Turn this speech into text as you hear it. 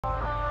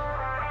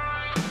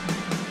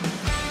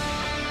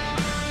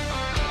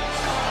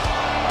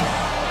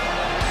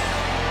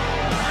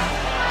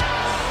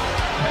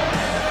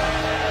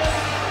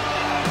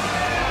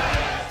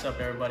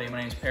everybody? My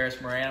name is Paris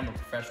Moran. I'm a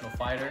professional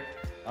fighter,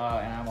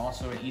 and I'm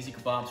also an Easy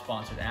Kabobs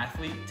sponsored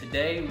athlete.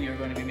 Today, we are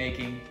going to be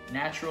making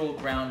natural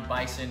ground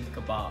bison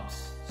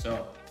kebabs.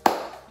 So,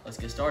 let's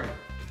get started.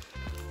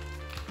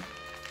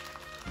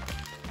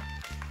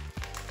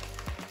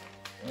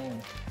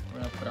 Boom. We're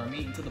gonna put our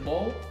meat into the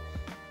bowl.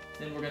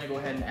 Then we're gonna go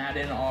ahead and add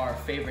in our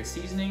favorite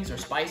seasonings or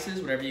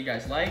spices, whatever you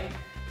guys like.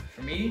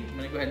 For me, I'm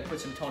gonna go ahead and put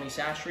some Tony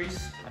Chachere's.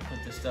 I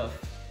put this stuff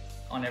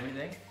on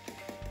everything.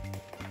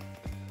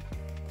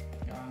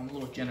 I'm a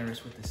little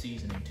generous with the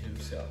seasoning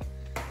too, so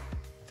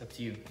it's up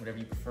to you, whatever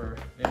you prefer.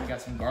 Then we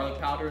got some garlic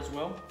powder as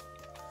well.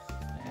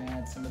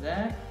 Add some of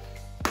that.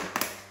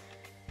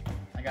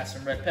 I got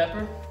some red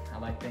pepper. I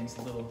like things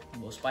a little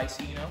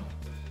spicy, you know.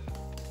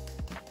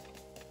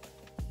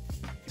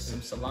 Some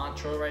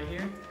cilantro right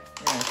here.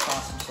 We're gonna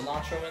toss some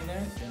cilantro in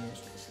there.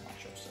 Generous with the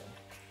cilantro, so.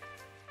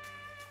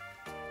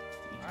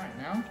 All right,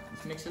 now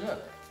let's mix it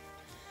up.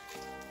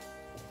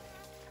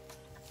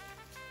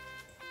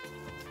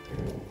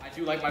 I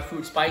do like my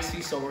food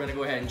spicy, so we're gonna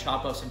go ahead and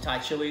chop up some Thai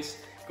chilies.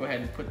 Go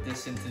ahead and put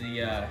this into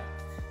the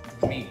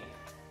meat.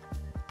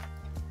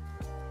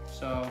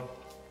 So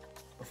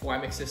before I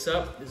mix this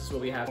up, this is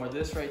what we have. More of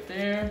this right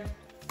there,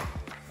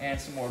 and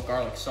some more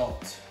garlic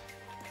salt.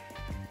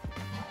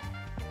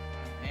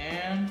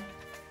 And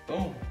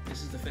boom,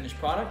 this is the finished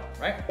product,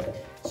 right?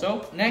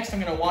 So next I'm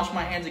gonna wash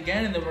my hands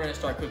again and then we're gonna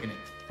start cooking it.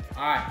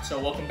 All right, so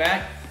welcome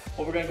back.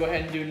 What we're gonna go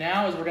ahead and do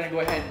now is we're gonna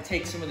go ahead and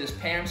take some of this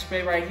Pam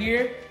spray right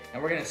here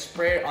and we're gonna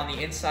spray it on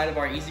the inside of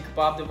our Easy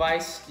Kabob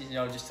device, you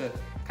know, just to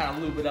kind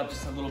of lube it up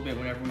just a little bit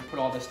whenever we put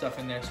all this stuff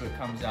in there so it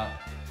comes out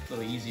a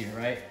little easier,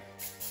 right?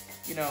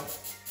 You know,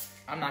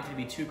 I'm not gonna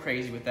be too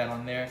crazy with that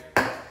on there.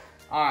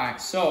 All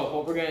right, so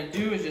what we're gonna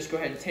do is just go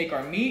ahead and take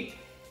our meat,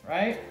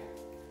 right?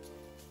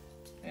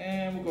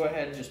 And we'll go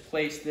ahead and just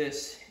place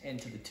this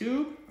into the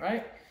tube,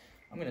 right?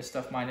 I'm gonna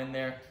stuff mine in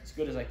there as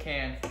good as I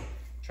can.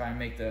 Try and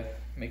make the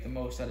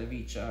most out of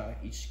each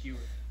skewer.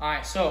 All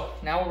right, so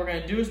now what we're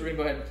gonna do is we're gonna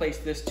go ahead and place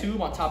this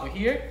tube on top of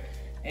here,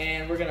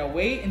 and we're gonna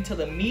wait until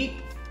the meat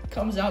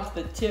comes out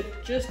to the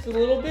tip just a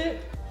little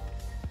bit.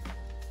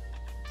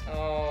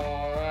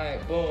 All right,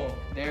 boom,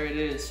 there it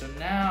is. So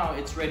now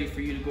it's ready for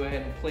you to go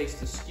ahead and place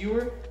the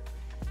skewer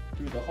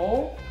through the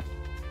hole,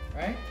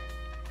 right?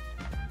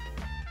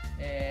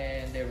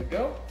 And there we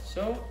go.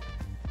 So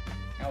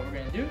now what we're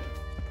gonna do,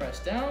 press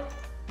down,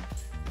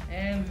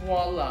 and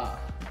voila.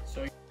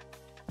 So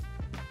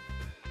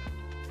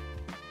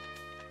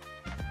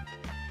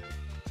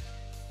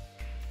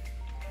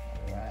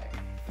all right,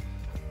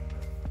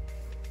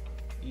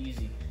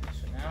 easy.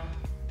 So now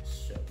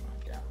shut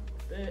mine down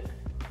a little bit.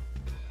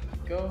 There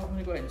we go. I'm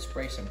gonna go ahead and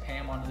spray some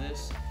Pam onto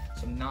this,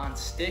 some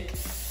non-stick.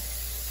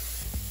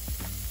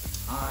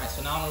 All right,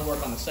 so now I'm gonna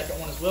work on the second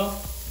one as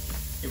well.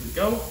 Here we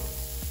go.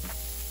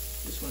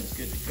 This one is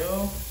good to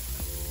go.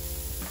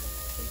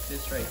 Take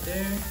this right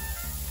there,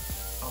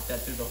 pop that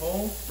through the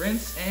hole,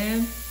 rinse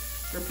and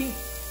repeat.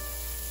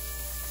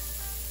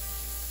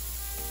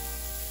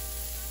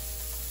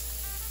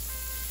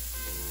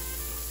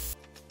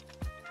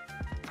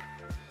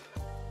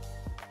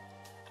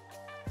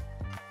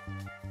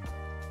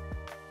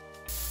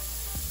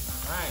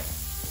 All right,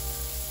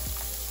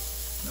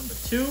 number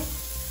 2.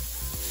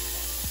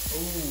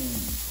 Ooh,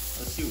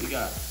 let's see what we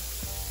got.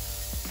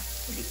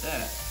 Look at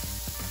that.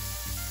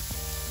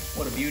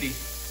 What a beauty. Make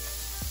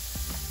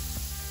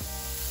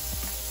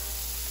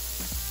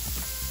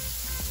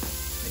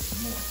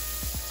some more.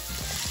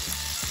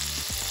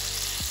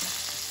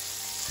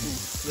 Ooh,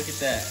 look at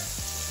that.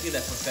 Look at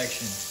that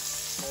perfection.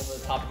 Over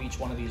the top of each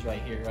one of these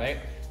right here, right?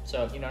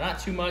 So, you know, not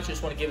too much.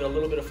 Just want to give it a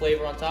little bit of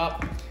flavor on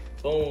top.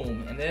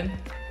 Boom. And then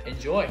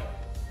enjoy.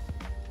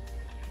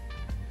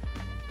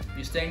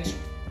 These things,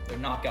 they're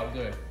knockout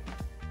good.